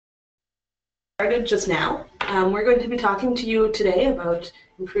Started just now. We're going to be talking to you today about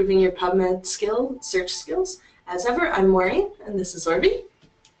improving your PubMed search skills. As ever, I'm Maureen, and this is Orby.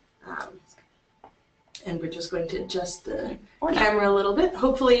 And we're just going to adjust the camera a little bit.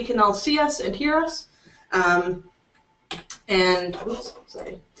 Hopefully you can all see us and hear us.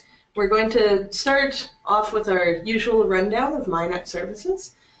 We're going to start off with our usual rundown of MyNet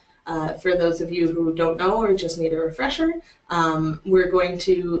services. For those of you who don't know or just need a refresher, we're going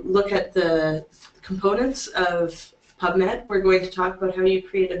to look at the components of PubMed. We're going to talk about how you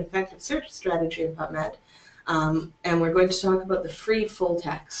create an effective search strategy in PubMed. And we're going to talk about the free full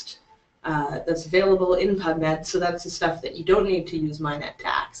text that's available in PubMed. So that's the stuff that you don't need to use MyNet to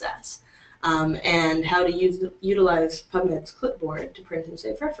access. And how to utilize PubMed's clipboard to print and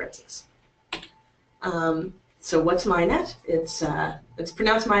save references. So what's MyNet? It's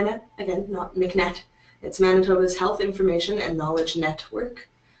pronounced MyNet, again, not McNet. It's Manitoba's health information and knowledge network,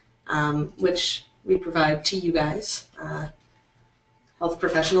 which we provide to you guys, health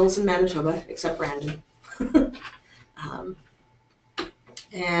professionals in Manitoba, except Brandon.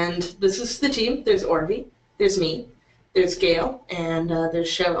 And this is the team. There's Orby, there's me, there's Gail, and there's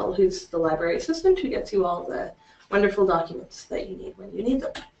Cheryl, who's the library assistant, who gets you all the wonderful documents that you need when you need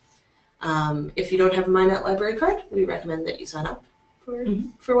them. If you don't have a MyNet library card, we recommend that you sign up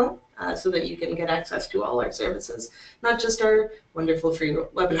for one so that you can get access to all our services, not just our wonderful free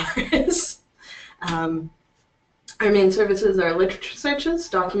webinars. Our main services are literature searches,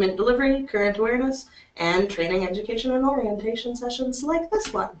 document delivery, current awareness, and training, education, and orientation sessions like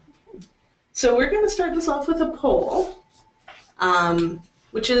this one. So we're going to start this off with a poll,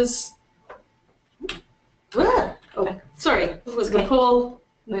 which is, oh, sorry, it was the poll.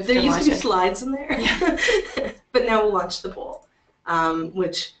 There used to be slides in there, yeah. But now we'll launch the poll,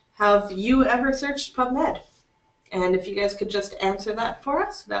 which, have you ever searched PubMed? And if you guys could just answer that for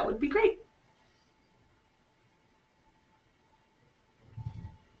us, that would be great.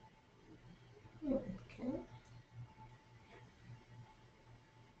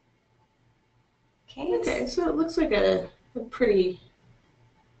 Okay, so it looks like a pretty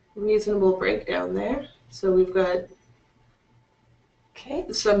reasonable breakdown there. So we've got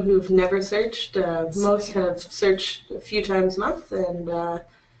some who've never searched. Most have searched a few times a month, and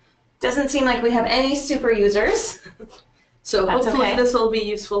doesn't seem like we have any super users. So that's hopefully this will be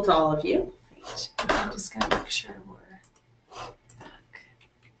useful to all of you. Great. I'm just going to make sure we're back.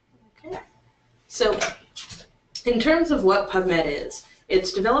 Okay. So in terms of what PubMed is,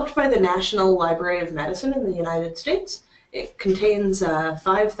 it's developed by the National Library of Medicine in the United States. It contains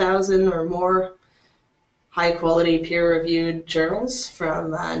 5,000 or more high-quality, peer-reviewed journals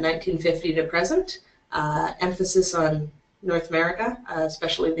from 1950 to present, emphasis on North America,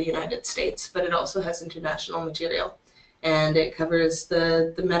 especially the United States, but it also has international material, and it covers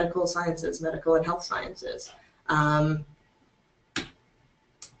the medical sciences, medical and health sciences.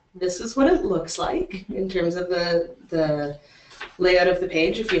 This is what it looks like in terms of the layout of the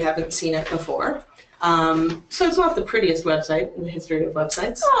page, if you haven't seen it before. So it's not the prettiest website in the history of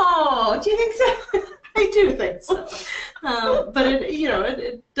websites. Oh, do you think so? I do think so, but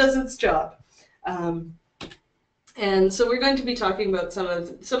it does its job, and so we're going to be talking about some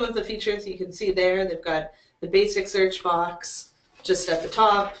of the features you can see there. They've got the basic search box just at the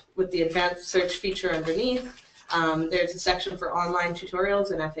top with the advanced search feature underneath. There's a section for online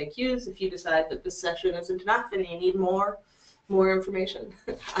tutorials and FAQs if you decide that this section isn't enough and you need more information.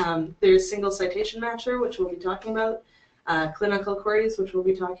 There's single citation matcher, which we'll be talking about. Clinical queries, which we'll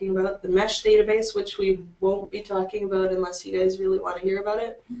be talking about, the mesh database, which we won't be talking about unless you guys really want to hear about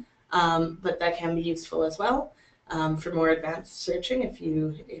it, but that can be useful as well for more advanced searching if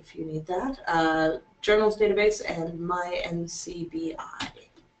you need that. Journals database and MyNCBI.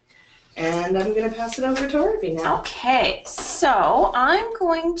 And I'm going to pass it over to Orby now. Okay, so I'm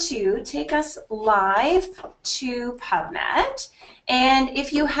going to take us live to PubMed, and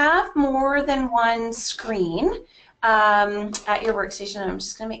if you have more than one screen at your workstation, I'm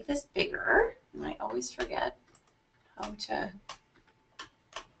just going to make this bigger. I always forget how to,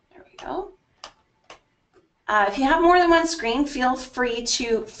 there we go. If you have more than one screen, feel free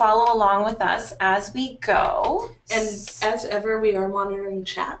to follow along with us as we go. And as ever, we are monitoring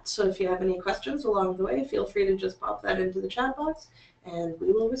chat, so if you have any questions along the way, feel free to just pop that into the chat box, and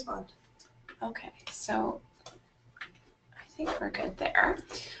we will respond. Okay, so I think we're good there.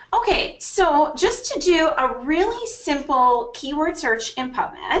 Okay, so just to do a really simple keyword search in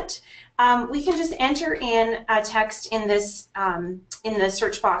PubMed, we can just enter in a text in this in the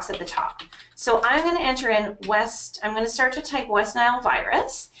search box at the top. So I'm going to enter in I'm going to start to type West Nile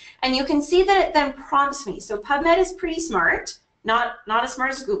virus, and you can see that it then prompts me. So PubMed is pretty smart. not as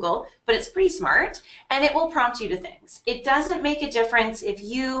smart as Google, but it's pretty smart, and it will prompt you to things. It doesn't make a difference if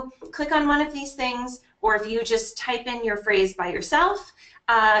you click on one of these things or if you just type in your phrase by yourself.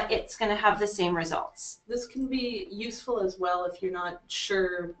 It's going to have the same results. This can be useful as well if you're not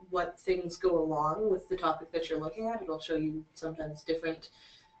sure what things go along with the topic that you're looking at. It'll show you sometimes different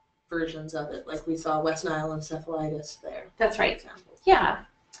versions of it, like we saw West Nile encephalitis there. That's right. Yeah.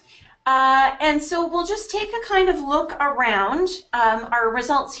 And so we'll just take a kind of look around our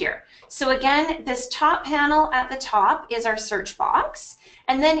results here. So again, this top panel at the top is our search box,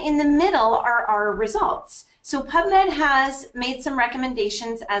 and then in the middle are our results. So PubMed has made some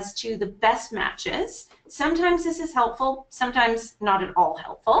recommendations as to the best matches. Sometimes this is helpful, sometimes not at all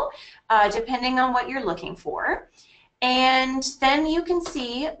helpful, depending on what you're looking for. And then you can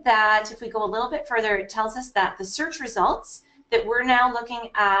see that if we go a little bit further, it tells us that the search results that we're now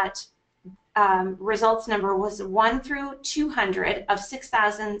looking at, results number was 1 through 200 of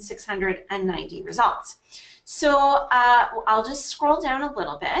 6,690 results. So I'll just scroll down a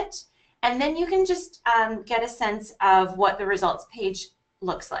little bit, and then you can just get a sense of what the results page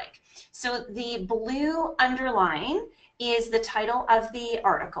looks like. So the blue underline is the title of the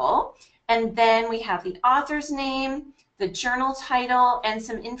article, and then we have the author's name, the journal title, and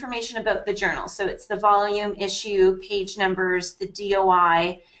some information about the journal. So it's the volume, issue, page numbers, the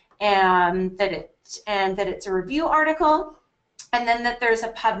DOI, and that it's a review article, and then that there's a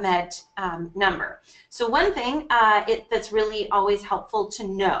PubMed number. So one thing that's really always helpful to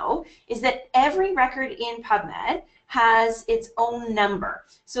know is that every record in PubMed has its own number.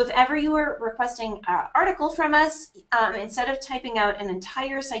 So if ever you were requesting an article from us, instead of typing out an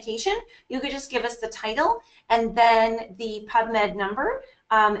entire citation, you could just give us the title and then the PubMed number,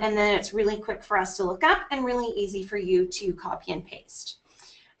 and then it's really quick for us to look up and really easy for you to copy and paste.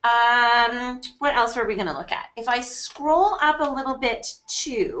 What else are we going to look at? If I scroll up a little bit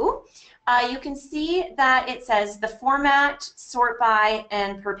too, you can see that it says the format, sort by,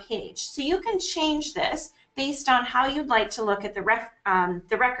 and per page. So you can change this based on how you'd like to look at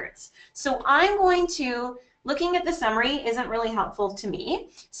the records. So I'm going to, looking at the summary isn't really helpful to me,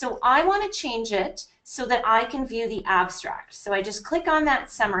 so I want to change it so that I can view the abstract. So I just click on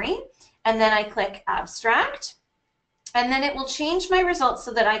that summary, and then I click abstract, and then it will change my results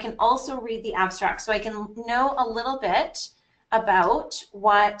so that I can also read the abstract, so I can know a little bit about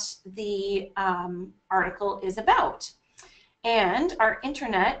what the article is about. And our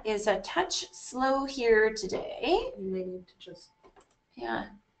internet is a touch slow here today. You may need to just... Yeah.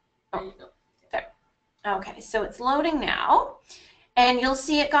 There you go. There. Okay, so it's loading now. And you'll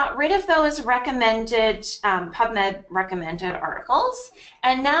see it got rid of those recommended, PubMed recommended articles.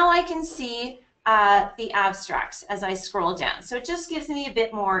 And now I can see the abstracts as I scroll down. So it just gives me a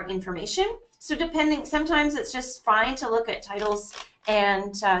bit more information. So depending, sometimes it's just fine to look at titles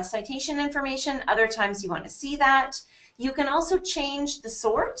and citation information. Other times you want to see that. You can also change the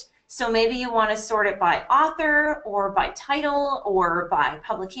sort. So maybe you want to sort it by author or by title or by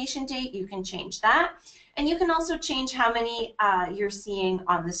publication date. You can change that. And you can also change how many you're seeing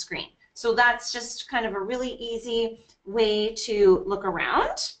on the screen. So that's just kind of a really easy way to look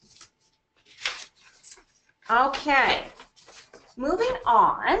around. Okay, moving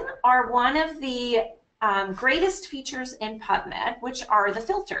on are one of the greatest features in PubMed, which are the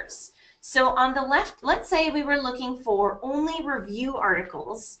filters. So on the left, let's say we were looking for only review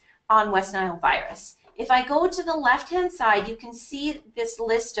articles on West Nile virus. If I go to the left-hand side, you can see this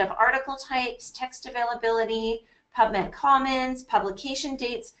list of article types, text availability, PubMed Commons, publication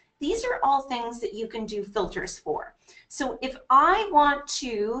dates. These are all things that you can do filters for. So if I want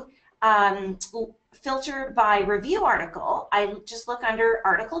to filter by review article, I just look under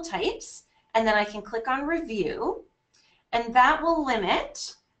article types, and then I can click on review, and that will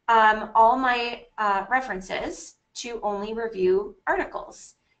limit all my references to only review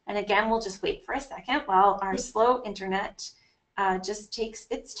articles. And again, we'll just wait for a second while our slow internet just takes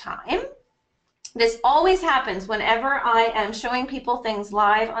its time. This always happens whenever I am showing people things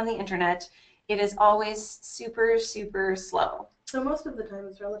live on the internet. It is always super, super slow. So most of the time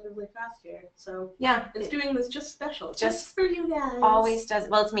it's relatively fast here. So yeah, it's doing this just special, just for you guys. Always does.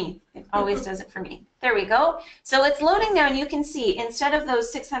 Well, it's me. It always does it for me. There we go. So it's loading now, and you can see instead of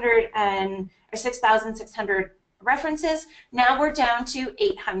those 6,600 references, now we're down to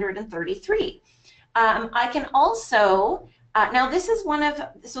 833. I can also now this is one of,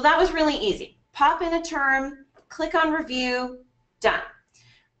 so that was really easy. Pop in a term, click on review, done.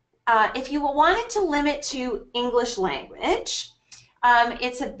 If you wanted to limit to English language,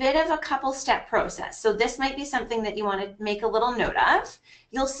 It's a bit of a couple-step process. So this might be something that you want to make a little note of.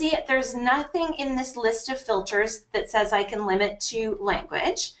 You'll see there's nothing in this list of filters that says I can limit to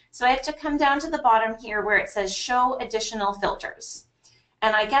language. So I have to come down to the bottom here where it says show additional filters.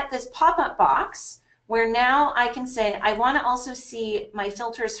 And I get this pop-up box where now I can say I want to also see my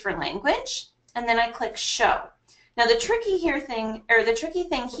filters for language, and then I click show. Now the tricky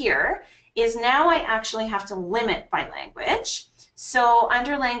thing here is now I actually have to limit by language. So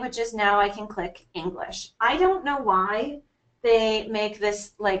under languages now I can click English. I don't know why they make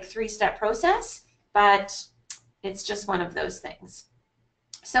this like 3-step process, but it's just one of those things.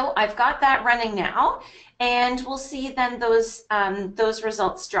 So I've got that running now, and we'll see then those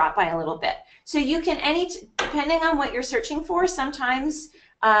results drop by a little bit. So you can, depending on what you're searching for, sometimes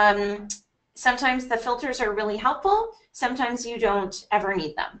the filters are really helpful, sometimes you don't ever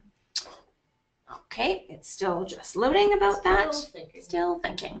need them. Okay, it's still just loading about that. Still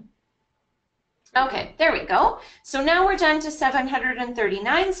thinking. Okay, there we go. So now we're down to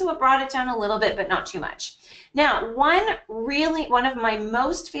 739, so it brought it down a little bit, but not too much. Now, one of my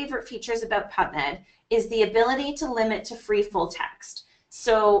most favorite features about PubMed is the ability to limit to free full text.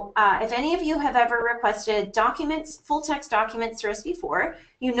 So if any of you have ever requested documents, full text documents through us before,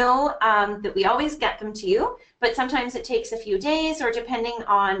 you know that we always get them to you, but sometimes it takes a few days, or depending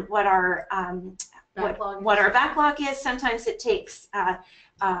on what our backlog is, sometimes it takes,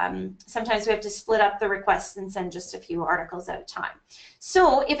 sometimes we have to split up the requests and send just a few articles at a time.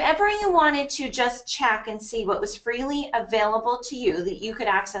 So if ever you wanted to just check and see what was freely available to you that you could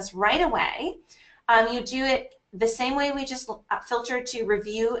access right away, you do it the same way we just filtered to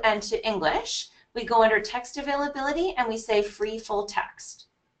review and to English. We go under text availability and we say free full text.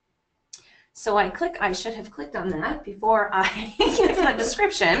 So I should have clicked on that before I get to the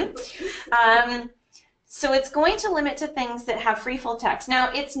description. So it's going to limit to things that have free full text.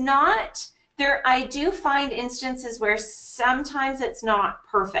 Now it's not, I do find instances where sometimes it's not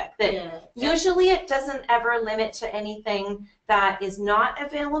perfect. Usually it doesn't ever limit to anything that is not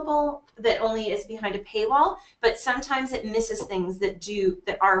available, that only is behind a paywall, but sometimes it misses things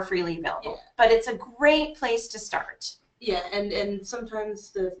that are freely available. Yeah. But it's a great place to start. Yeah, and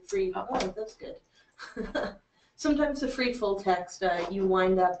sometimes the free, oh, that's good. Sometimes the free full text, you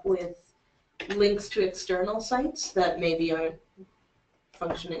wind up with links to external sites that maybe aren't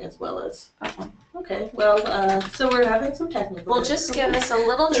functioning as well as. Okay, well, so we're having some technical. We'll just give this a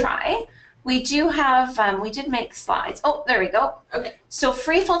little try. We do have, we did make slides. Oh, there we go. Okay. So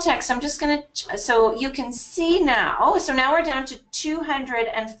free full text, I'm just going to, so you can see now, so now we're down to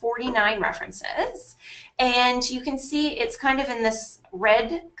 249 references. And you can see it's kind of in this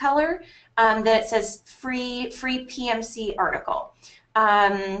red color that says free PMC article.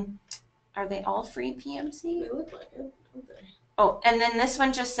 Are they all free PMC? They look like it, don't they? Oh, and then this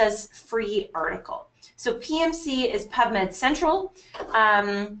one just says free article. So PMC is PubMed Central.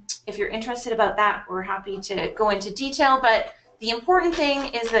 If you're interested about that, we're happy to go into detail, but the important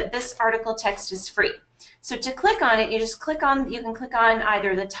thing is that this article text is free. So to click on it, you can click on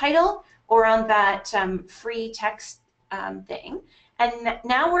either the title or on that free text thing. And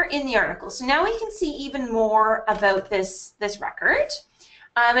now we're in the article. So now we can see even more about this record.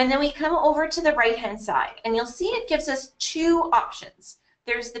 And then we come over to the right-hand side, and you'll see it gives us 2 options.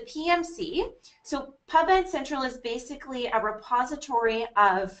 There's the PMC. So PubMed Central is basically a repository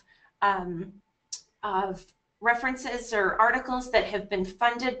of references or articles that have been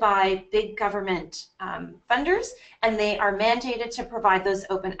funded by big government funders, and they are mandated to provide those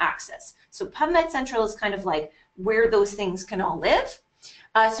open access. So PubMed Central is kind of like where those things can all live.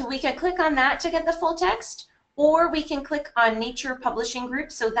 So we can click on that to get the full text, or we can click on Nature Publishing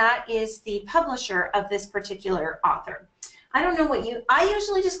Group. So that is the publisher of this particular author. I don't know what I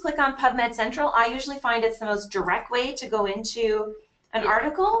usually just click on PubMed Central. I usually find it's the most direct way to go into an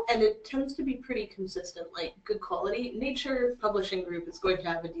article. And it tends to be pretty consistent, like good quality. Nature Publishing Group is going to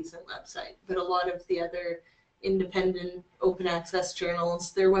have a decent website, but a lot of the other independent open access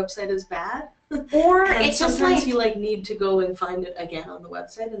journals, their website is bad. Or and it's just sometimes like you need to go and find it again on the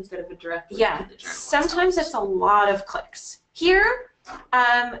website instead of a direct link to the journal. Sometimes it's a lot of clicks. Here,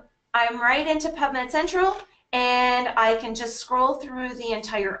 I'm right into PubMed Central, and I can just scroll through the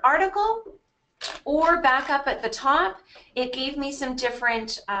entire article, or back up at the top, it gave me some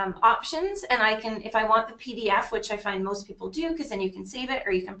different options, and I can, if I want the PDF, which I find most people do, because then you can save it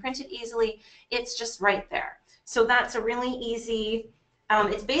or you can print it easily, it's just right there. So that's a really easy,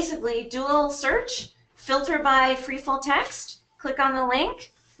 it's basically dual search, filter by free full text, click on the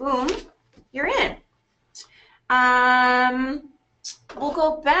link, boom, you're in. We'll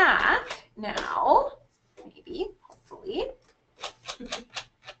go back now, maybe, hopefully.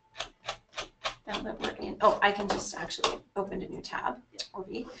 Now that we're in, oh, I can just actually open a new tab.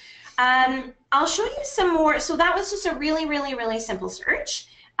 Orby. I'll show you some more. So that was just a really, really, really simple search.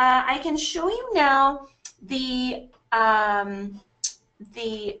 I can show you now the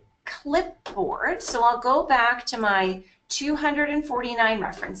clipboard. So I'll go back to my 249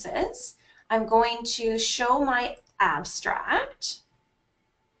 references. I'm going to show my abstract.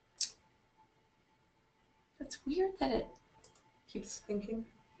 It's weird that it Keeps thinking.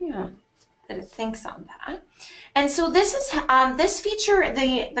 Yeah, that it thinks on that. And so this is this feature,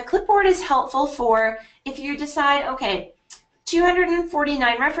 the clipboard is helpful for if you decide, okay,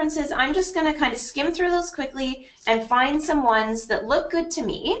 249 references, I'm just going to kind of skim through those quickly and find some ones that look good to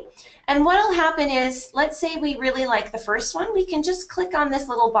me. And what will happen is, let's say we really like the first one, we can just click on this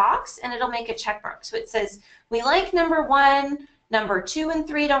little box and it'll make a check mark. So it says, we like number 1, number 2 and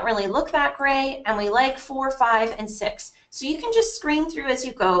 3 don't really look that great, and we like 4, 5, and 6. So you can just screen through as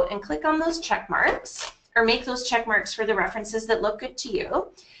you go and click on those check marks, or make those check marks for the references that look good to you.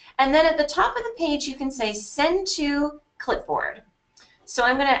 And then at the top of the page, you can say send to clipboard. So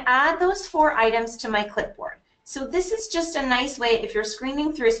I'm going to add those 4 items to my clipboard. So this is just a nice way if you're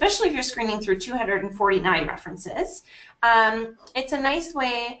screening through, especially if you're screening through 249 references, it's a nice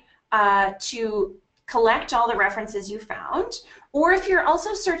way to collect all the references you found. Or if you're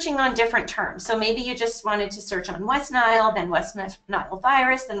also searching on different terms, so maybe you just wanted to search on West Nile, then West Nile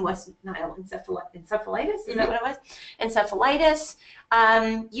virus, then West Nile encephalitis, is that what it was? Encephalitis.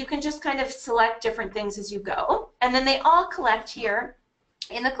 You can just kind of select different things as you go, and then they all collect here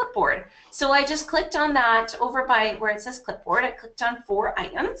in the clipboard. So I just clicked on that over by where it says clipboard. I clicked on 4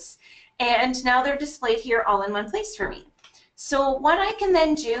 items, and now they're displayed here all in one place for me. So what I can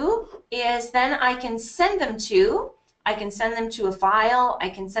then do is then I can send them to a file, I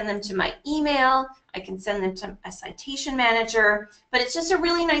can send them to my email, I can send them to a citation manager, but it's just a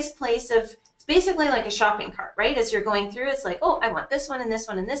really nice place of, it's basically like a shopping cart, right? As you're going through, it's like, oh, I want this one and this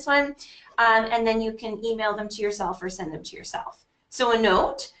one and this one, and then you can email them to yourself or send them to yourself. So a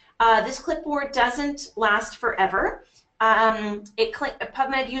note, this clipboard doesn't last forever.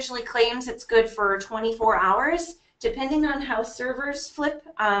 PubMed usually claims it's good for 24 hours. Depending on how servers flip,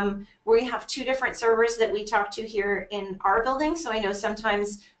 we have 2 different servers that we talk to here in our building, so I know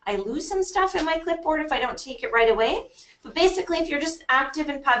sometimes I lose some stuff in my clipboard if I don't take it right away. But basically, if you're just active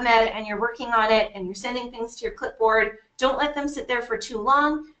in PubMed and you're working on it and you're sending things to your clipboard, don't let them sit there for too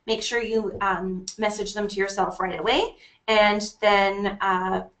long. Make sure you message them to yourself right away, and then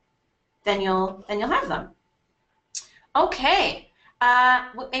you'll have them. Okay,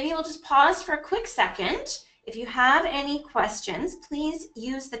 maybe we'll just pause for a quick second. If you have any questions, please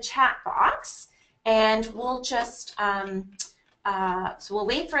use the chat box, and we'll just, so we'll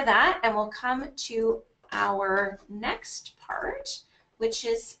wait for that, and we'll come to our next part, which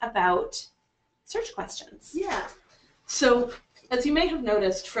is about search questions. Yeah. So as you may have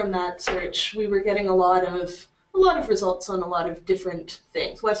noticed from that search, we were getting a lot of results on a lot of different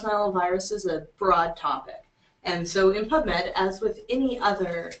things. West Nile virus is a broad topic, and so in PubMed, as with any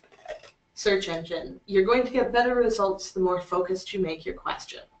other search engine, you're going to get better results the more focused you make your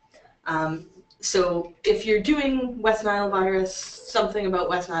question. So if you're doing West Nile virus, something about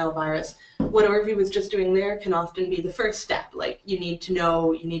West Nile virus, what Orvie was just doing there can often be the first step. Like, you need to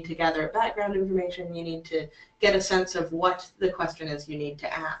know, you need to gather background information, you need to get a sense of what the question is you need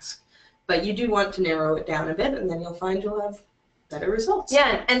to ask. But you do want to narrow it down a bit, and then you'll find you'll have better results.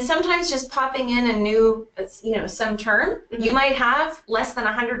 Yeah, and sometimes just popping in a new, some term, you might have less than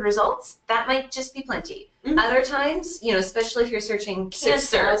 100 results. That might just be plenty. Other times, especially if you're searching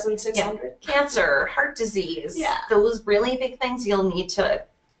cancer, 6,600. Yeah, cancer, heart disease, those really big things, you'll need to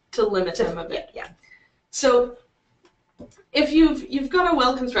limit them a bit. Yeah. So if you've got a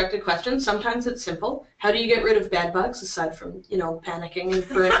well-constructed question, sometimes it's simple. How do you get rid of bed bugs aside from panicking and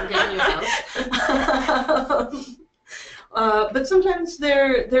burning down your house? But sometimes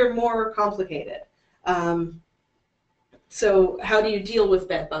they're more complicated. So how do you deal with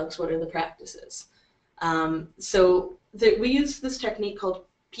bed bugs? What are the practices? We use this technique called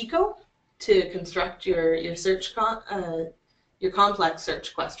PICO to construct your search your complex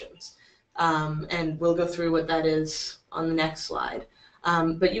search questions, and we'll go through what that is on the next slide.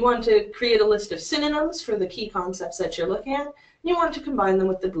 But you want to create a list of synonyms for the key concepts that you're looking at. You want to combine them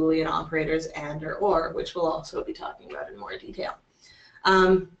with the Boolean operators and or, which we'll also be talking about in more detail.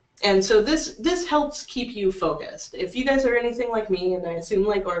 And so this helps keep you focused. If you guys are anything like me, and I assume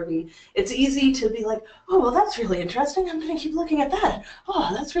like Orvie, it's easy to be like, oh, well, that's really interesting. I'm going to keep looking at that.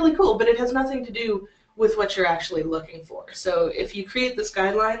 Oh, that's really cool. But it has nothing to do with what you're actually looking for. So if you create this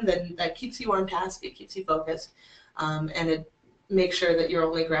guideline, then that keeps you on task. It keeps you focused, and it make sure that you're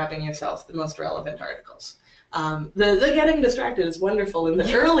only grabbing yourself the most relevant articles. The getting distracted is wonderful in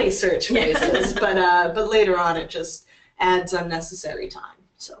the early search phases, but later on it just adds unnecessary time.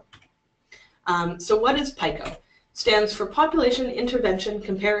 So what is PICO? Stands for Population Intervention,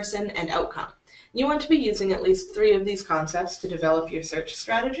 Comparison, and Outcome. You want to be using at least 3 of these concepts to develop your search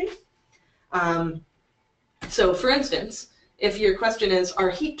strategy. So for instance, if your question is, are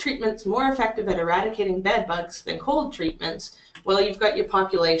heat treatments more effective at eradicating bed bugs than cold treatments? Well, you've got your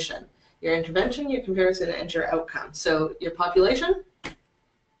population, your intervention, your comparison, and your outcome. So your population,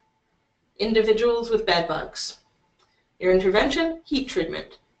 individuals with bed bugs. Your intervention, heat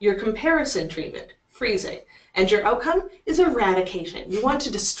treatment. Your comparison treatment, freezing. And your outcome is eradication. You want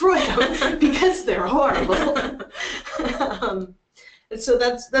to destroy them because they're horrible. And so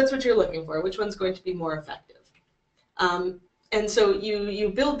that's what you're looking for. Which one's going to be more effective? And so you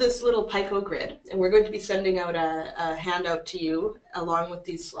build this little PICO grid, and we're going to be sending out a handout to you along with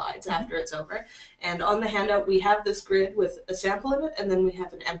these slides after it's over. And on the handout, we have this grid with a sample of it, and then we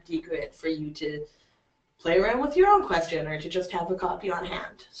have an empty grid for you to play around with your own question or to just have a copy on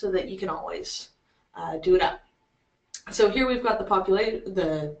hand so that you can always do it up. So here we've got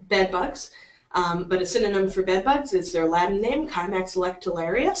the bed bugs, but a synonym for bed bugs is their Latin name, Chimax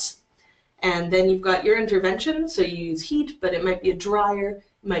lectularius. And then you've got your intervention, so you use heat, but it might be a dryer,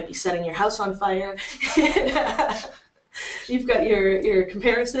 it might be setting your house on fire. You've got your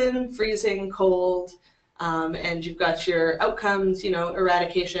comparison, freezing, cold, and you've got your outcomes,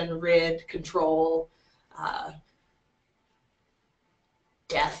 eradication, rid, control,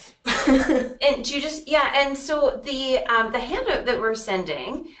 death. And you just, and so the handout that we're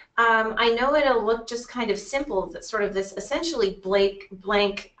sending, I know it'll look just kind of simple, that sort of this essentially blank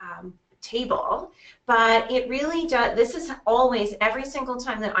table, but it really does, this is always, every single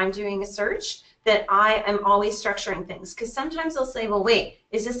time that I'm doing a search, that I am always structuring things, because sometimes they'll say, well, wait,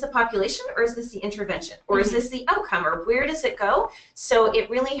 is this the population or is this the intervention or is this the outcome or where does it go? So it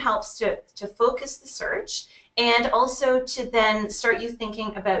really helps to focus the search and also to then start you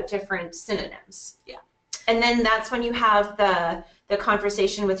thinking about different synonyms. Yeah. And then that's when you have the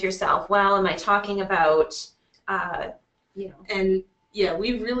conversation with yourself. Well, am I talking about, And yeah,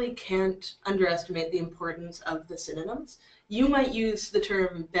 we really can't underestimate the importance of the synonyms. You might use the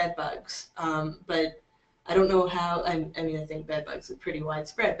term bed bugs, but I don't know how, I mean, I think bed bugs are pretty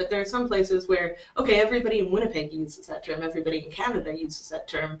widespread, but there are some places where, okay, everybody in Winnipeg uses that term, everybody in Canada uses that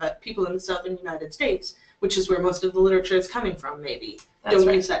term, but people in the southern United States, which is where most of the literature is coming from, maybe,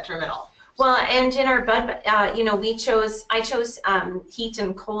 don't use that term at all. Well, and in our bud, I chose heat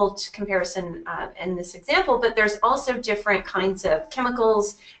and cold comparison in this example, but there's also different kinds of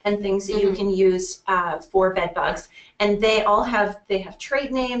chemicals and things that you can use for bed bugs, and they have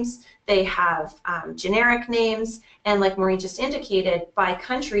trade names, they have generic names, and like Maureen just indicated, by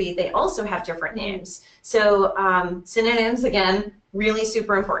country they also have different names. So synonyms, again, really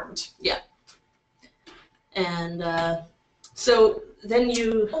super important. Yeah. And so then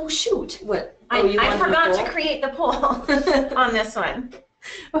you... Oh, shoot. What? I forgot to create the poll on this one.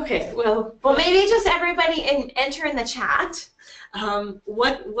 Okay, well... Well, maybe just everybody enter in the chat.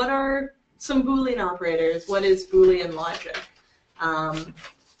 What are some Boolean operators? What is Boolean logic?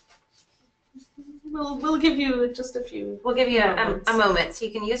 We'll give you just a few... We'll give you a moment. So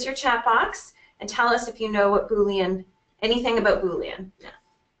you can use your chat box and tell us if you know what Boolean, anything about Boolean. Yeah.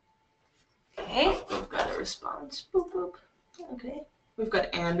 Okay. We've got a response. Boop, boop. Okay. We've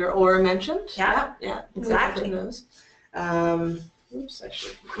got and or mentioned. Yeah. Yeah. Exactly. Those. Oops, I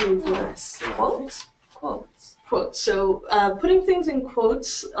should move this. Quotes. Quotes. So putting things in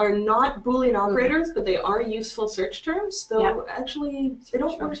quotes are not Boolean operators, but they are useful search terms. Though actually, they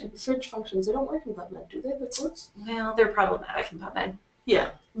don't work. Search functions. They don't work in PubMed, do they? The quotes. Well, they're problematic in PubMed.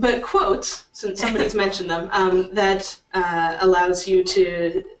 Yeah, but quotes, since somebody's mentioned them, that allows you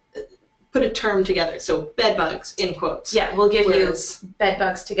to put a term together. So bed bugs in quotes. Yeah, we'll give you bed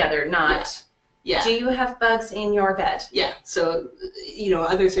bugs together, not Yeah. do you have bugs in your bed? Yeah, so,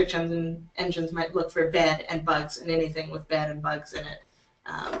 other search engines might look for bed and bugs, and anything with bed and bugs in it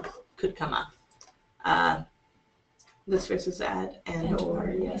could come up. This versus that, and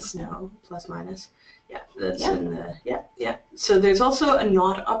or, yes, no, plus, minus. Yeah, that's in the, yeah. So there's also a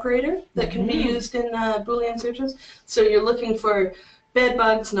not operator that can be used in Boolean searches. So you're looking for bed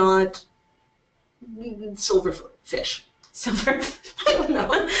bugs, not silverfish. Silver. I don't know.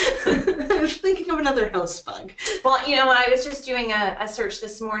 I was thinking of another house bug. Well, I was just doing a search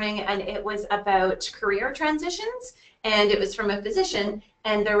this morning, and it was about career transitions, and it was from a physician,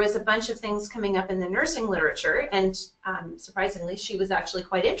 and there was a bunch of things coming up in the nursing literature, and surprisingly, she was actually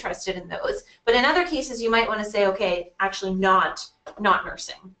quite interested in those. But in other cases, you might want to say, okay, actually not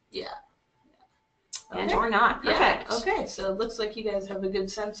nursing. Yeah. And Okay. or not. Perfect. Yeah. Okay, so it looks like you guys have a good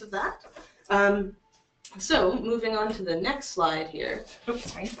sense of that. So moving on to the next slide here.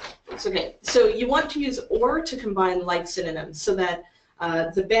 Oops, sorry. It's okay. So you want to use or to combine like synonyms so that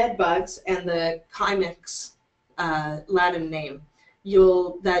the bed bugs and the chymics Latin name,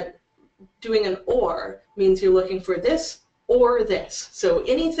 doing an or means you're looking for this or this. So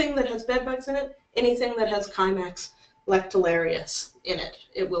anything that has bed bugs in it, anything that has chymics lactularius in it,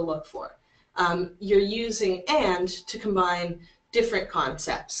 it will look for. You're using and to combine different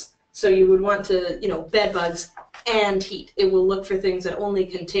concepts. So you would want to, bed bugs and heat. It will look for things that only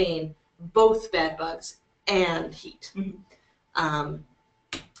contain both bed bugs and heat. Mm-hmm.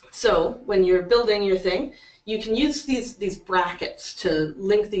 So when you're building your thing, you can use these brackets to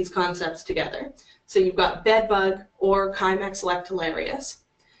link these concepts together. So you've got bed bug or chymex lactularius,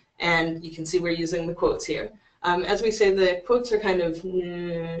 and you can see we're using the quotes here. As we say, the quotes are kind of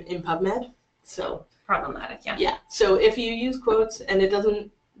in PubMed, so problematic, yeah. Yeah. So if you use quotes and it doesn't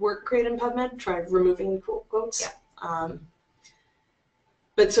work great in PubMed, try removing the quotes. Yeah.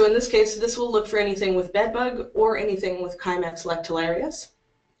 But so in this case, this will look for anything with bedbug or anything with chymex lactularius,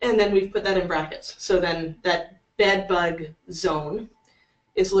 and then we've put that in brackets. So then that bedbug zone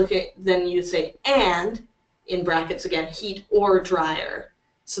is looking. Then you say and in brackets again, heat or dryer.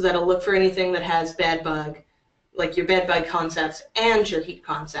 So that'll look for anything that has bedbug, like your bedbug concepts and your heat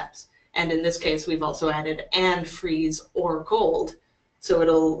concepts. And in this case, we've also added and freeze or cold. So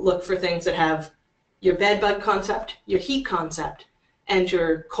it'll look for things that have your bedbug concept, your heat concept, and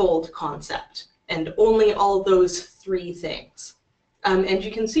your cold concept, and only all those three things. And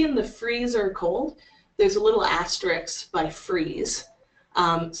you can see in the freeze or cold, there's a little asterisk by freeze.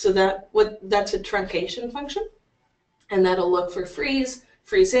 So that's a truncation function, and that'll look for freeze,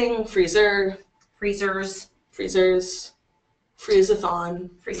 freezing, freezer, freezers, freeze-a-thon,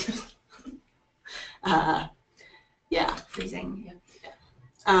 yeah. Freezing,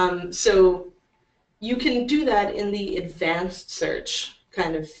 yeah. So you can do that in the advanced search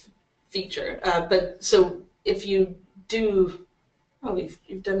kind of feature. But so if you do,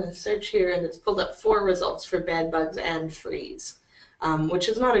 you've done a search here and it's pulled up 4 results for bed bugs and freeze, which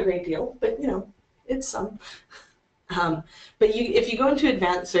is not a great deal, but it's some. But if you go into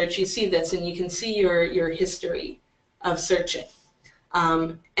advanced search, you see this and you can see your history of searching.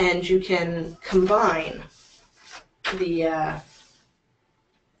 And you can combine the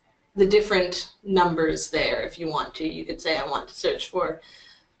different numbers there if you want to. You could say I want to search for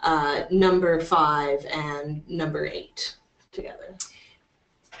number 5 and number 8 together.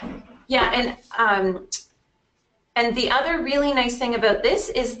 Yeah, and the other really nice thing about this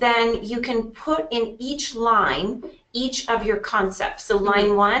is then you can put in each line each of your concepts. So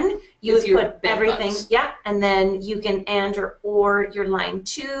line 1, you would put everything, yeah, and then you can and or your line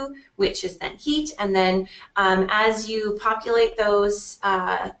 2, which is then heat, and then as you populate those,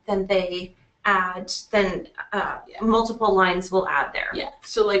 then they add, then multiple lines will add there. Yeah,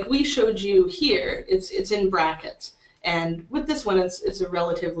 so like we showed you here, it's in brackets, and with this one it's a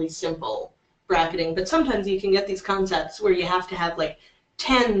relatively simple bracketing, but sometimes you can get these concepts where you have to have like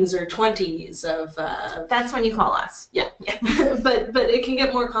 10s or 20s of that's when you call us. Yeah. but it can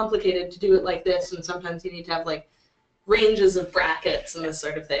get more complicated to do it like this, and sometimes you need to have like ranges of brackets and this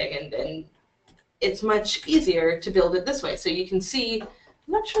sort of thing, and it's much easier to build it this way. So you can see, I'm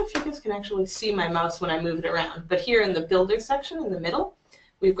not sure if you guys can actually see my mouse when I move it around, but here in the builder section in the middle,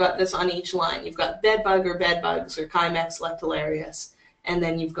 we've got this on each line. You've got bedbug or bedbugs or chymex lactularius, and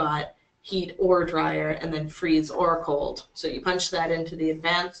then you've got heat or dryer, and then freeze or cold. So you punch that into the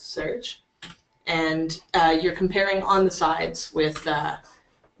advanced search, and you're comparing on the sides with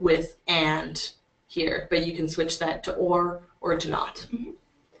and here, but you can switch that to or to not.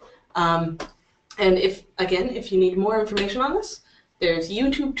 Mm-hmm. And if you need more information on this, there's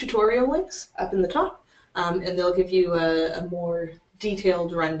YouTube tutorial links up in the top, and they'll give you a more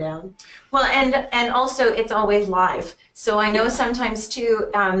detailed rundown. Well, and also it's always live. So I know sometimes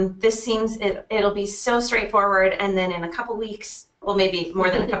too, this seems it'll be so straightforward, and then in a couple weeks, well, maybe more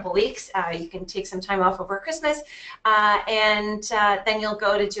than a couple weeks, you can take some time off over Christmas, and then you'll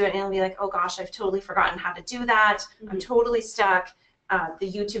go to do it, and you'll be like, oh gosh, I've totally forgotten how to do that. Mm-hmm. I'm totally stuck.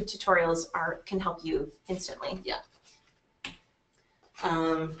 The YouTube tutorials can help you instantly. Yeah.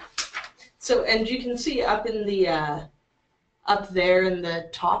 So, and you can see up in the up there in the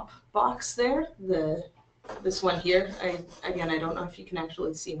top box there, this one here. I don't know if you can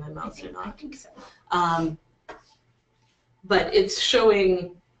actually see my mouse or not. I think so. but it's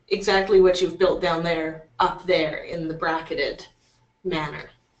showing exactly what you've built down there, up there in the bracketed manner.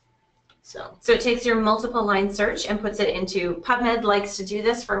 So it takes your multiple line search and puts it into, PubMed likes to do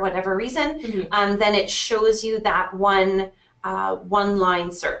this for whatever reason, then it shows you that one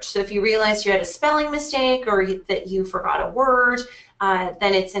line search. So if you realize you had a spelling mistake or that you forgot a word,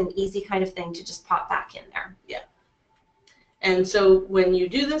 then it's an easy kind of thing to just pop back in there. Yeah. And so when you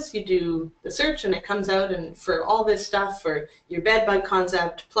do this, you do the search and it comes out, and for all this stuff, for your bed bug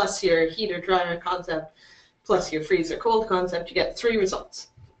concept, plus your heater dryer concept, plus your freezer cold concept, you get 3 results.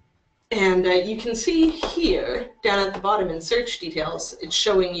 And you can see here, down at the bottom in search details, it's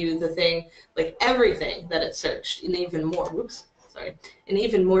showing you the thing, like everything that it searched in even more, in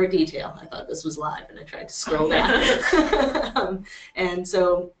even more detail. I thought this was live and I tried to scroll down. And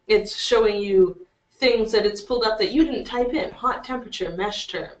so it's showing you things that it's pulled up that you didn't type in, hot temperature, mesh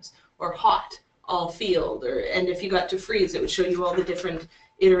terms, or hot, all field, and if you got to freeze, it would show you all the different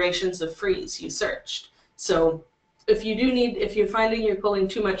iterations of freeze you searched. So if you're finding you're pulling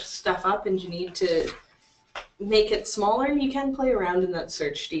too much stuff up and you need to make it smaller, you can play around in that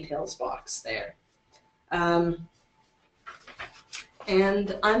search details box there. And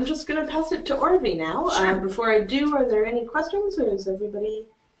I'm just going to pass it to Orvi now. Sure. Before I do, are there any questions, or is everybody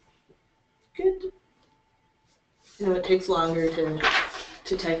good? I know it takes longer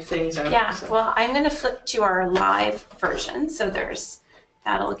to type things out. Yeah, so. well, I'm going to flip to our live version, so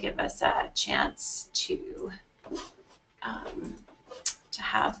that'll give us a chance to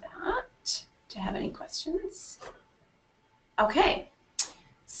have that. Do you have any questions? Okay.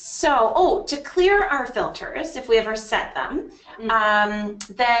 So, to clear our filters, if we ever set them,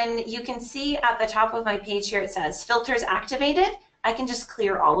 then you can see at the top of my page here it says filters activated. I can just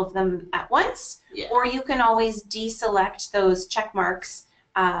clear all of them at once, or you can always deselect those check marks,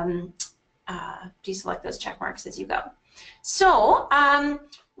 as you go. So,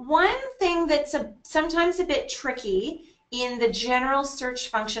 one thing that's sometimes a bit tricky in the general search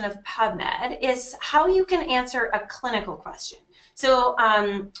function of PubMed is how you can answer a clinical question. So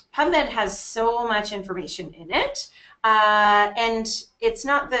PubMed has so much information in it, and it's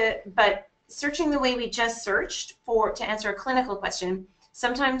not but searching the way we just searched to answer a clinical question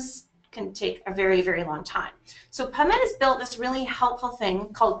sometimes can take a very, very long time. So PubMed has built this really helpful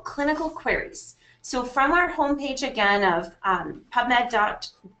thing called clinical queries. So from our homepage again of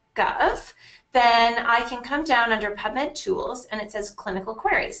pubmed.gov, then I can come down under PubMed Tools and it says Clinical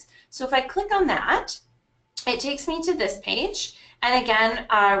Queries. So if I click on that, it takes me to this page, and again,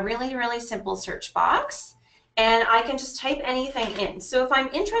 a really, really simple search box, and I can just type anything in. So if I'm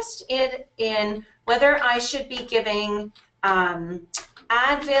interested in whether I should be giving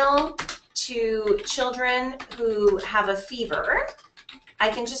Advil to children who have a fever, I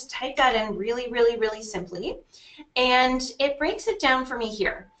can just type that in really, really, really simply, and it breaks it down for me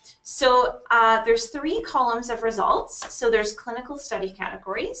here. So there's 3 columns of results. So there's clinical study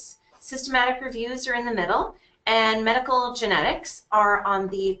categories, systematic reviews are in the middle, and medical genetics are on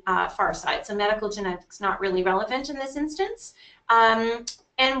the far side. So medical genetics not really relevant in this instance.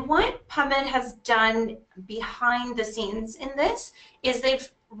 And what PubMed has done behind the scenes in this is they're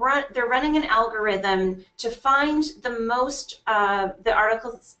running an algorithm to find the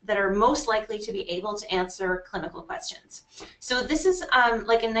articles that are most likely to be able to answer clinical questions. So this is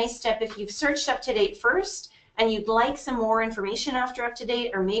like a nice step if you've searched UpToDate first and you'd like some more information after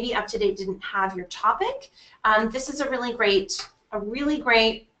UpToDate, or maybe UpToDate didn't have your topic. This is a really great,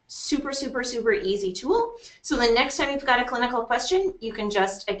 super, super, super easy tool. So the next time you've got a clinical question, you can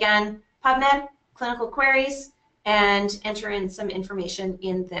just, again, PubMed, clinical queries, and enter in some information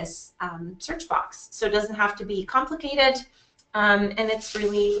in this search box. So it doesn't have to be complicated, and it's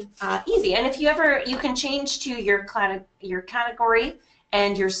really easy. And if you can change to your category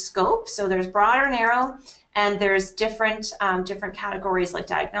and your scope. So there's broad or narrow, and there's different categories like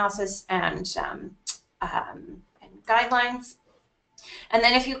diagnosis and guidelines. And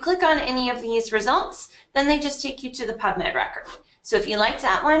then if you click on any of these results, then they just take you to the PubMed record. So if you like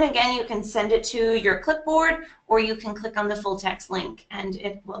that one, again, you can send it to your clipboard, or you can click on the full text link and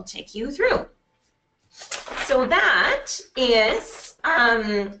it will take you through. So that is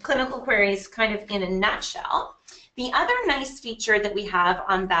clinical queries kind of in a nutshell. The other nice feature that we have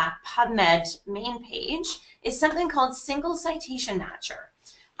on that PubMed main page is something called Single Citation Matcher.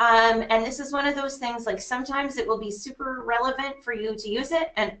 And this is one of those things, like sometimes it will be super relevant for you to use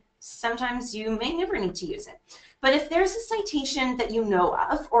it, and sometimes you may never need to use it. But if there's a citation that you know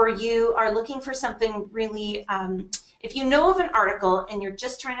of, or you are looking for something really, if you know of an article and you're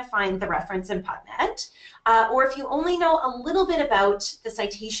just trying to find the reference in PubMed, or if you only know a little bit about the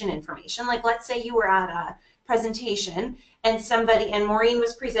citation information, like let's say you were at a presentation, and Maureen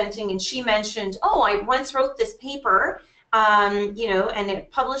was presenting, and she mentioned, oh, I once wrote this paper, you know, and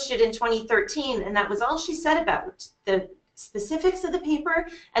it published it in 2013, and that was all she said about the specifics of the paper,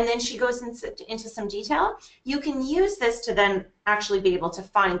 and then she goes into some detail. You can use this to then actually be able to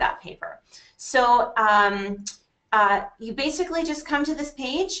find that paper. So you basically just come to this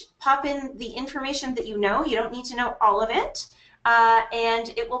page, pop in the information that you know. You don't need to know all of it, and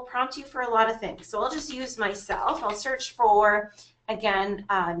it will prompt you for a lot of things. So I'll just use myself. I'll search for, again,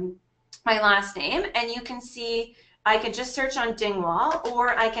 my last name, and you can see I can just search on Dingwall, or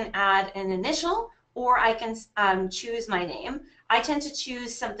I can add an initial, or I can choose my name. I tend to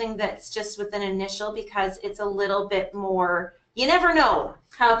choose something that's just with an initial because it's a little bit more, you never know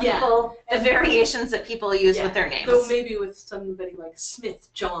how people, the variations that people use with their names. So maybe with somebody like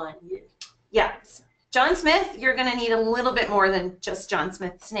Smith, John. Yeah. John Smith, you're going to need a little bit more than just John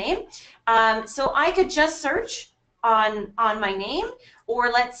Smith's name. So I could just search on my name, or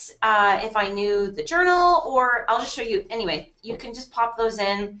let's, if I knew the journal, or I'll just show you. Anyway, you can just pop those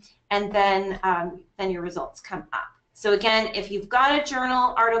in, and then your results come up. So again, if you've got a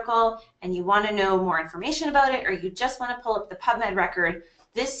journal article and you want to know more information about it, or you just want to pull up the PubMed record,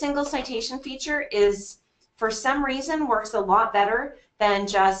 this single citation feature is, for some reason, works a lot better than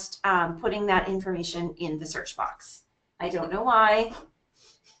just putting that information in the search box. I don't know why,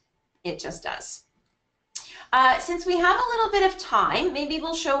 it just does. Since we have a little bit of time, maybe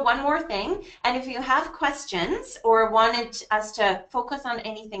we'll show one more thing, and if you have questions or wanted us to focus on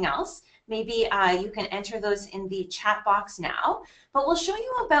anything else, maybe you can enter those in the chat box now, but we'll show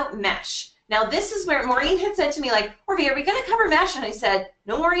you about mesh. Now this is where Maureen had said to me, like, Orvie, are we going to cover mesh? And I said,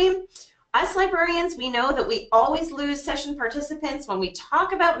 no, Maureen, us librarians, we know that we always lose session participants when we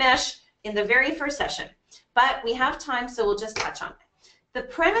talk about mesh in the very first session, but we have time, so we'll just touch on it. The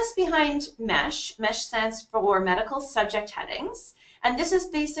premise behind mesh stands for medical subject headings, and this is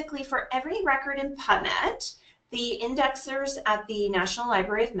basically for every record in PubMed. The indexers at the National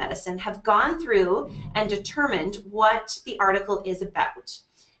Library of Medicine have gone through and determined what the article is about,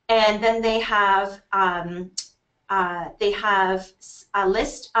 and then they have a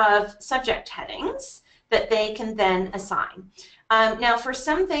list of subject headings that they can then assign. Now, for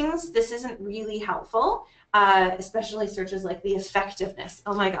some things, this isn't really helpful. Especially searches like the effectiveness.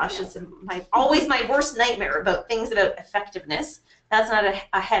 Oh my gosh, it's always my worst nightmare about things about effectiveness. That's not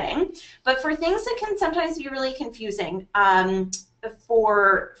a heading. But for things that can sometimes be really confusing,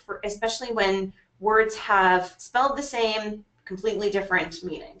 for especially when words have spelled the same, completely different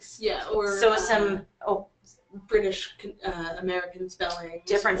meanings. Yeah, or so some British American spellings.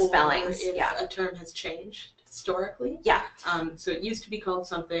 Different spellings. If a term has changed historically. Yeah. So it used to be called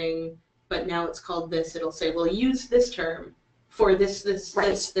something, but now it's called this. It'll say, well, use this term for this, right.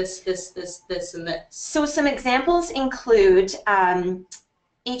 this, and this. So some examples include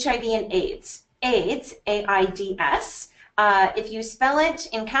HIV and AIDS. AIDS, AIDS. If you spell it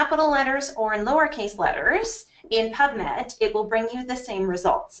in capital letters or in lowercase letters in PubMed, it will bring you the same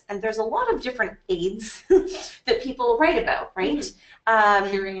results. And there's a lot of different AIDS that people write about, right?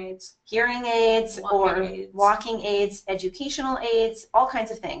 Mm-hmm. Hearing aids, walking aids, educational aids, all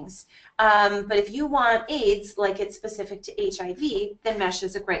kinds of things. But if you want AIDS like it's specific to HIV, then mesh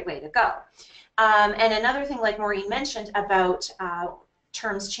is a great way to go. And another thing, like Maureen mentioned about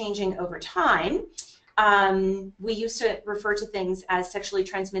terms changing over time, we used to refer to things as sexually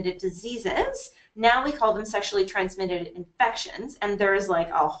transmitted diseases. Now we call them sexually transmitted infections, and there's like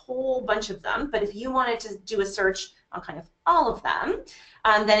a whole bunch of them. But if you wanted to do a search on kind of all of them,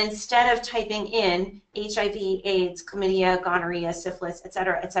 then instead of typing in HIV, AIDS, chlamydia, gonorrhea, syphilis,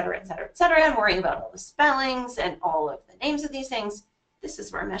 etc., and worrying about all the spellings and all of the names of these things, this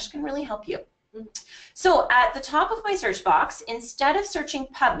is where mesh can really help you. So at the top of my search box, instead of searching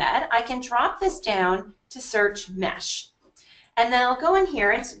PubMed, I can drop this down to search mesh. And then I'll go in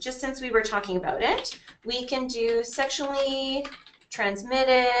here, and just since we were talking about it, we can do sexually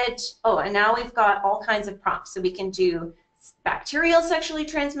transmitted. Oh, and now we've got all kinds of prompts. So we can do bacterial sexually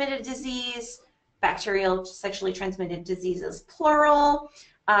transmitted disease, bacterial sexually transmitted diseases, plural,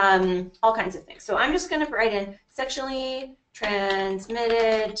 all kinds of things. So I'm just going to write in sexually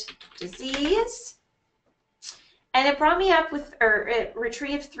transmitted disease, and it brought me up with, or it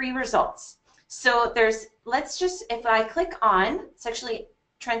retrieved 3 results. So there's, let's just, if I click on sexually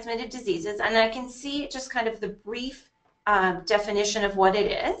transmitted diseases, and I can see just kind of the brief definition of what it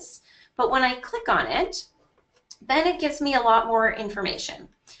is, but when I click on it, then it gives me a lot more information.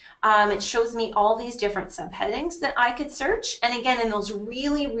 It shows me all these different subheadings that I could search, and again, in those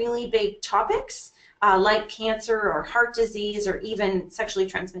really, really big topics, like cancer or heart disease or even sexually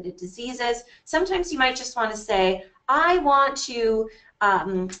transmitted diseases. Sometimes you might just want to say, I want to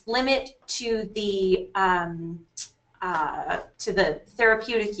limit to the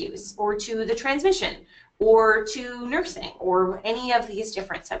therapeutic use, or to the transmission, or to nursing, or any of these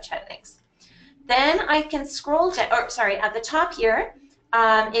different subheadings. Then I can scroll down, or sorry, at the top here,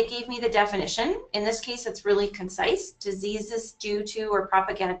 it gave me the definition. In this case, it's really concise: diseases due to or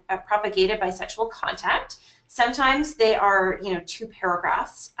propagated by sexual contact. Sometimes they are, 2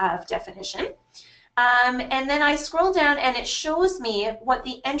 paragraphs of definition. And then I scroll down and it shows me what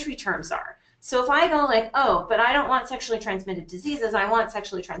the entry terms are. So if I go like, oh, but I don't want sexually transmitted diseases, I want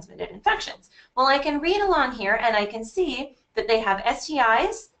sexually transmitted infections. Well, I can read along here and I can see that they have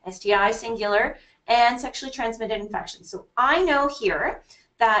STIs, STI singular, and sexually transmitted infections. So I know here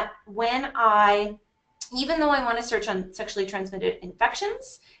that even though I want to search on sexually transmitted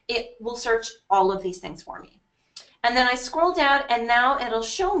infections, it will search all of these things for me. And then I scroll down and now it'll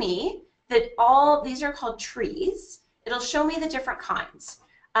show me that all these are called trees. It'll show me the different kinds.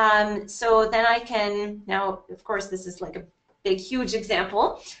 So then I can, now of course this is like a big huge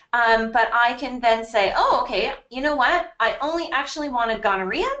example, but I can then say, oh, okay, you know what, I only actually wanted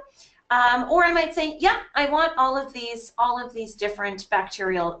gonorrhea, or I might say, yeah, I want all of these different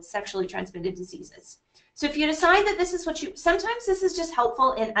bacterial sexually transmitted diseases. So if you decide that this is what sometimes this is just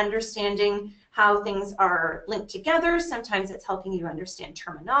helpful in understanding how things are linked together. Sometimes it's helping you understand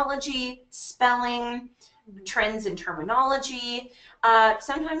terminology, spelling, trends in terminology.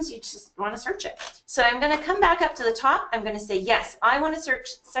 Sometimes you just want to search it. So I'm going to come back up to the top. I'm going to say, yes, I want to search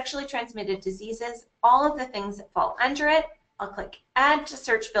sexually transmitted diseases, all of the things that fall under it. I'll click Add to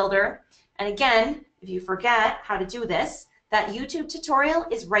Search Builder. And again, if you forget how to do this, that YouTube tutorial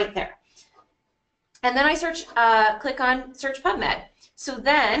is right there. And then I click on Search PubMed. So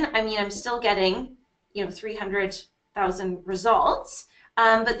then, I'm still getting, 300,000 results.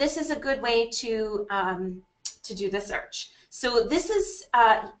 But this is a good way to do the search. So this is,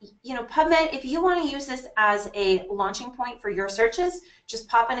 PubMed, if you want to use this as a launching point for your searches, just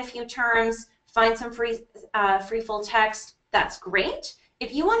pop in a few terms, find some free full text, that's great.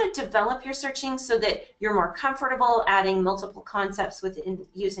 If you want to develop your searching so that you're more comfortable adding multiple concepts within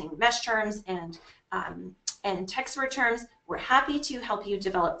using mesh terms and text word terms, we're happy to help you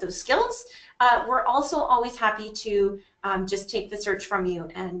develop those skills. We're also always happy to just take the search from you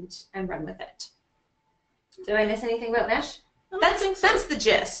and run with it. Did I miss anything about mesh? That's the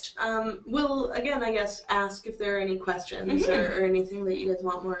gist. We'll, again, I guess, ask if there are any questions or anything that you guys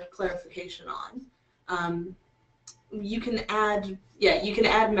want more clarification on. You can add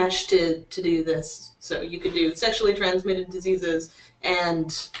mesh to do this. So you could do sexually transmitted diseases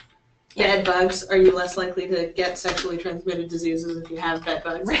and bed bugs. Are you less likely to get sexually transmitted diseases if you have bed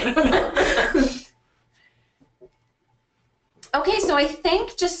bugs? Okay, so I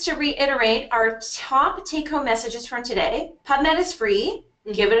think, just to reiterate, our top take-home messages from today: PubMed is free.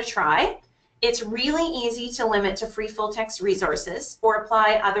 Give it a try. It's really easy to limit to free full-text resources or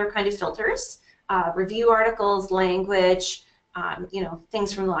apply other kind of filters, review articles, language,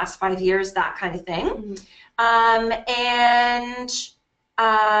 things from the last 5 years, that kind of thing.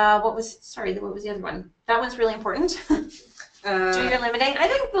 What was the other one? That one's really important. Do your limiting. I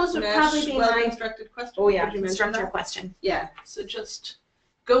think those would probably be my constructed question. Oh yeah, construct your question. Yeah, so just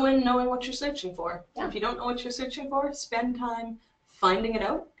go in knowing what you're searching for. Yeah. If you don't know what you're searching for, spend time finding it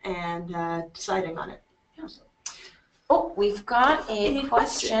out and deciding on it. Yeah. Oh, we've got a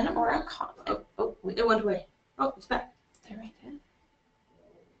question or a comment. Oh, it went away. Oh, it's back. There, right there.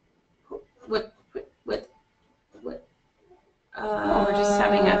 What? Oh, we're just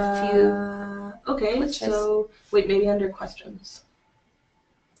having a few. Okay, so wait, maybe under questions.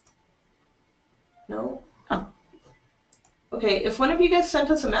 No. Oh. Okay, if one of you guys sent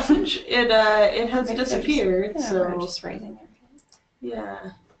us a message, it has disappeared. So we're just writing there.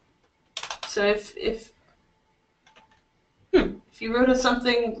 yeah. So if you wrote us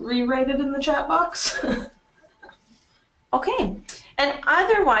something, rewrite it in the chat box. Okay, and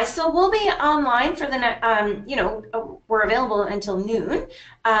otherwise, so we'll be online for the next, we're available until noon.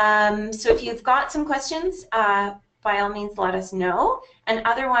 So if you've got some questions, by all means, let us know. And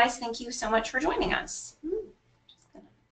otherwise, thank you so much for joining us.